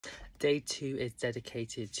Day 2 is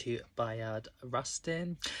dedicated to Bayard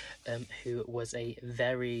Rustin, who was a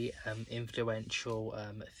very influential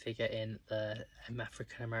figure in the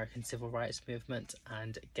African-American civil rights movement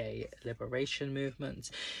and gay liberation movement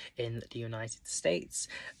in the United States.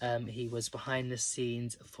 He was behind the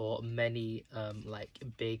scenes for many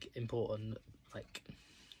big important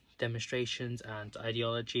demonstrations and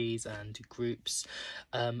ideologies and groups,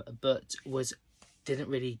 but didn't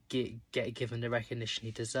really get given the recognition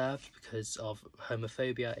he deserved because of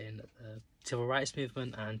homophobia in the civil rights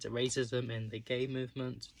movement and racism in the gay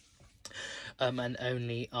movement. And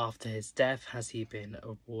only after his death has he been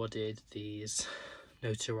awarded these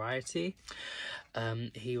notoriety.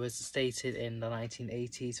 He was stated in the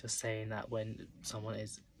 1980s for saying that when someone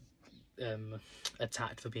is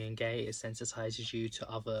attacked for being gay, it sensitizes you to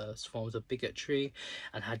other forms of bigotry,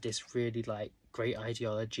 and had this really great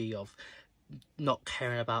ideology of not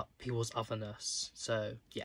caring about people's otherness. So yeah.